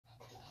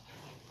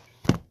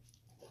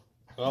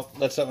Well,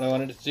 that's not what I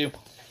wanted to do.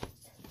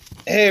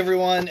 Hey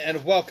everyone,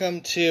 and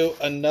welcome to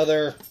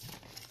another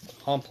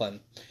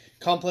Compline.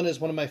 Compline is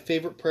one of my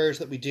favorite prayers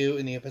that we do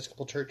in the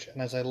Episcopal Church, and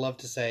as I love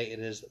to say, it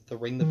is the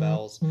ring the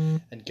bells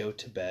and go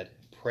to bed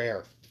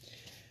prayer.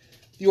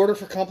 The order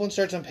for Compline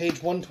starts on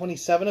page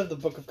 127 of the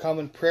Book of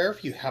Common Prayer,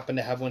 if you happen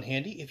to have one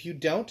handy. If you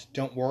don't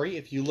worry.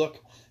 If you look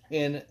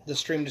in the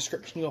stream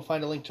description, you'll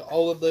find a link to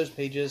all of those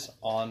pages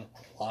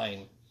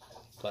online.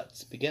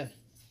 Let's begin.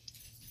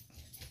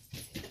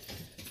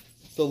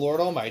 The Lord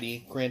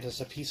Almighty grant us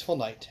a peaceful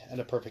night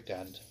and a perfect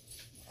end.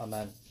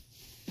 Amen.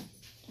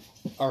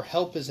 Our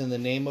help is in the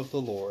name of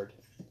the Lord,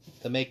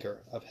 the Maker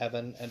of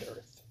heaven and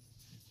earth.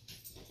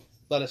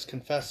 Let us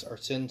confess our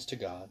sins to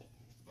God.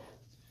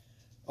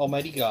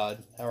 Almighty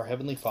God, our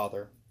Heavenly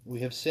Father, we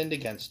have sinned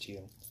against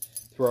you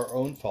through our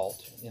own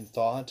fault in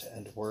thought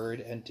and word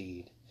and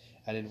deed,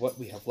 and in what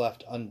we have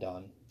left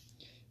undone.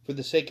 For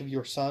the sake of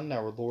your Son,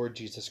 our Lord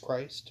Jesus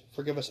Christ,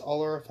 forgive us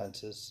all our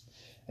offenses,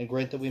 and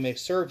grant that we may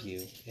serve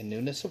you in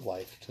newness of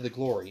life to the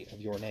glory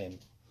of your name.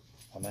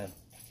 Amen.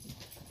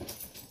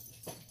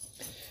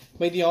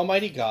 May the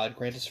Almighty God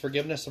grant us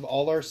forgiveness of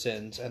all our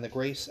sins and the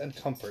grace and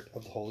comfort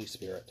of the Holy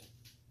Spirit.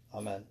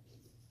 Amen.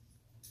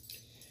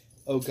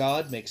 O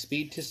God, make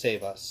speed to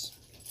save us.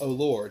 O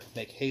Lord,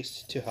 make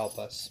haste to help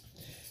us.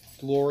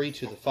 Glory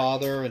to the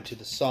Father, and to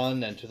the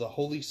Son, and to the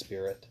Holy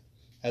Spirit,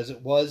 as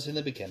it was in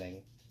the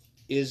beginning,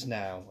 is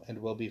now, and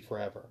will be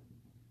forever.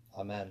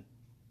 Amen.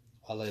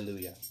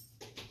 Alleluia.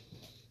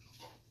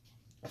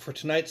 For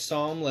tonight's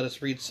psalm, let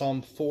us read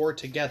Psalm 4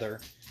 together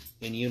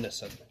in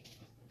unison.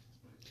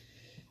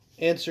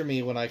 Answer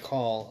me when I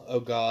call, O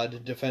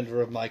God,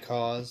 defender of my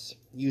cause.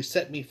 You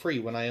set me free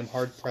when I am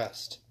hard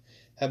pressed.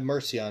 Have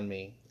mercy on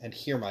me, and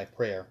hear my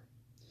prayer.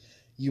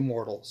 You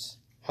mortals,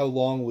 how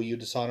long will you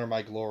dishonor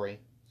my glory?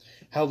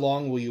 How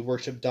long will you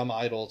worship dumb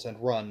idols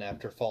and run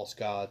after false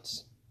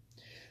gods?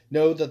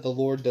 Know that the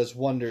Lord does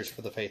wonders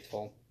for the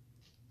faithful.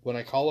 When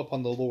I call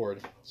upon the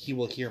Lord, he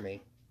will hear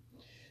me.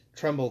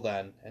 Tremble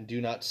then, and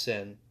do not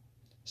sin.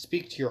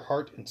 Speak to your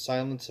heart in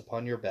silence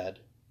upon your bed.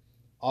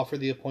 Offer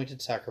the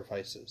appointed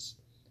sacrifices,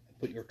 and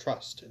put your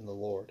trust in the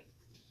Lord.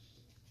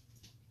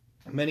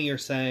 Many are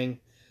saying,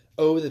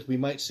 "Oh, that we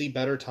might see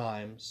better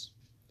times."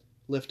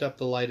 Lift up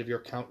the light of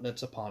your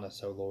countenance upon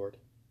us, O Lord.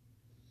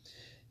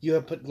 You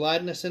have put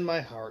gladness in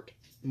my heart,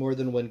 more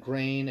than when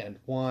grain and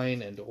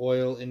wine and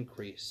oil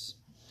increase.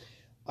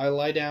 I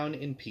lie down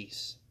in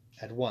peace.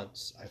 At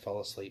once I fall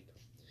asleep.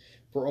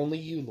 For only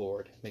you,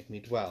 Lord, make me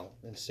dwell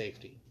in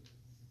safety.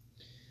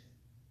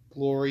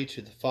 Glory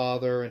to the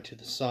Father, and to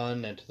the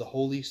Son, and to the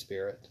Holy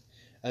Spirit,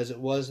 as it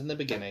was in the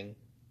beginning,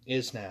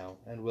 is now,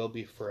 and will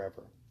be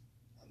forever.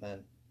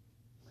 Amen.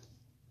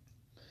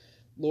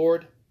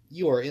 Lord,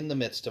 you are in the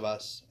midst of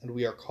us, and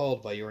we are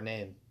called by your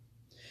name.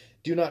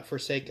 Do not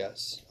forsake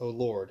us, O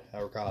Lord,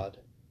 our God.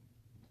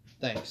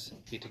 Thanks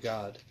be to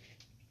God.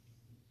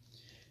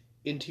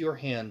 Into your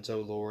hands, O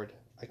Lord,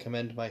 I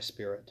commend my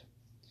spirit.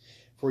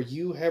 For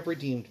you have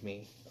redeemed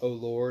me, O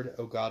Lord,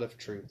 O God of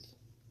truth.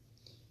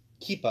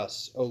 Keep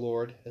us, O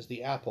Lord, as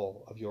the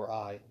apple of your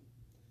eye.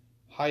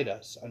 Hide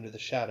us under the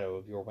shadow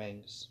of your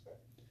wings.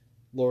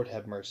 Lord,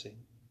 have mercy.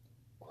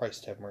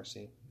 Christ, have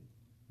mercy.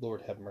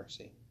 Lord, have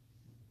mercy.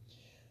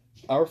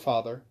 Our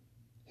Father,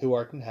 who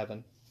art in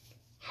heaven,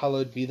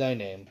 hallowed be thy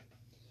name.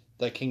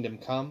 Thy kingdom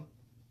come,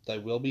 thy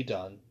will be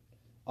done,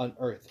 on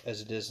earth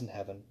as it is in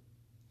heaven.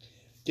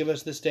 Give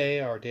us this day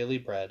our daily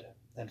bread,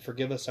 and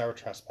forgive us our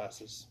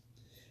trespasses,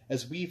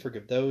 as we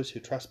forgive those who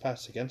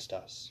trespass against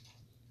us.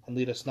 And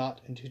lead us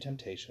not into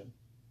temptation,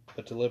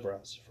 but deliver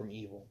us from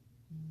evil.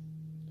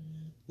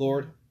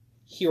 Lord,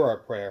 hear our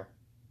prayer,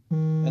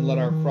 and let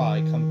our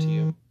cry come to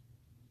you.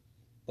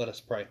 Let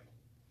us pray.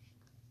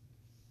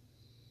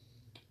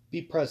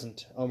 Be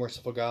present, O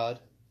merciful God,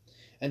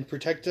 and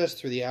protect us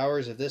through the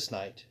hours of this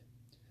night,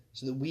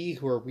 so that we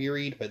who are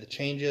wearied by the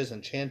changes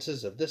and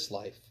chances of this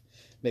life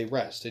may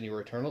rest in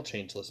your eternal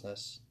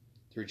changelessness,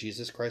 through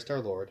Jesus Christ our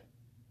Lord.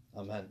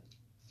 Amen.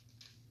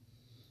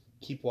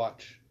 Keep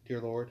watch, dear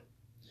Lord,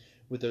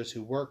 with those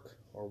who work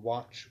or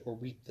watch or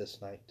weep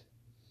this night,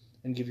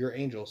 and give your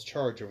angels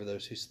charge over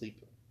those who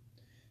sleep.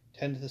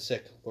 Tend the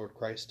sick, Lord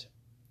Christ.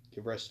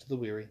 Give rest to the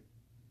weary.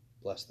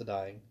 Bless the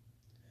dying.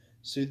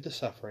 Soothe the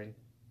suffering.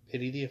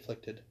 Pity the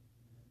afflicted.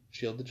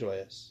 Shield the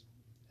joyous.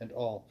 And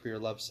all for your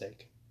love's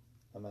sake.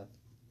 Amen.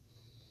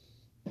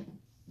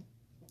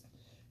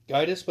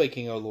 Guide us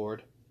waking, O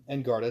Lord,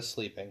 and guard us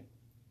sleeping,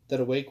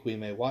 that awake we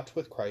may watch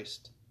with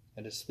Christ,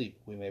 and asleep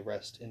we may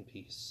rest in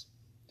peace.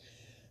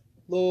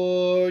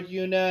 Lord,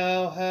 you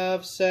now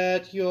have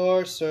set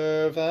your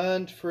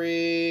servant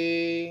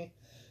free,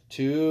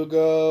 to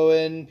go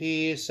in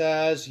peace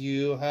as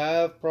you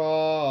have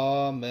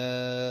promised.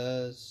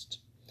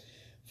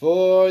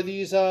 For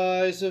these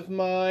eyes of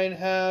mine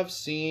have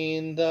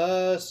seen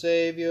the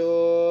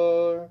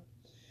Saviour,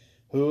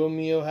 whom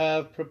you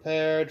have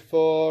prepared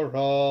for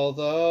all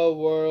the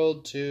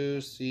world to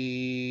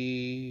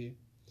see,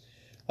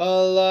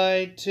 a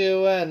light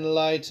to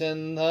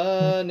enlighten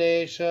the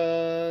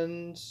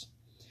nations,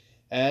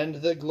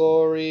 and the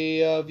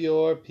glory of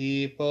your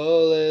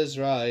people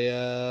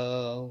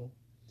Israel.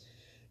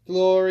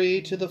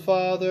 Glory to the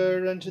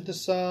Father, and to the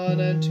Son,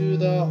 and to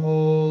the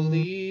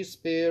Holy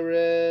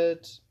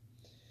Spirit,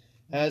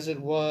 as it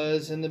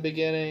was in the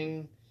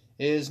beginning,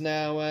 is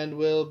now, and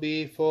will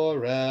be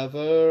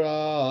forever.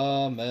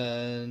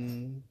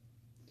 Amen.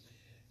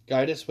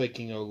 Guide us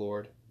waking, O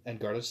Lord, and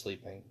guard us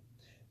sleeping,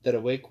 that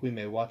awake we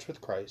may watch with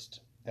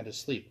Christ, and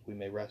asleep we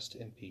may rest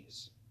in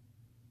peace.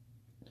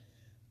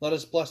 Let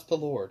us bless the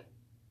Lord.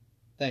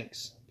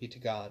 Thanks be to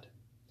God.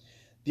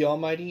 The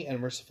Almighty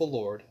and merciful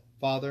Lord,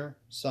 Father,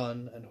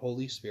 Son, and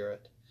Holy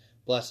Spirit,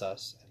 bless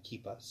us and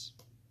keep us.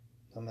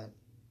 Amen.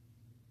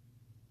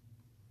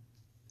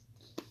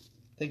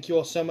 Thank you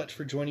all so much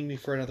for joining me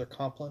for another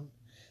Compline.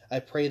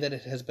 I pray that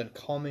it has been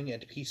calming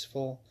and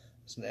peaceful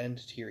as an end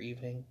to your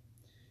evening.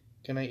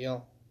 Good night,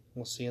 y'all.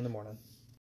 We'll see you in the morning.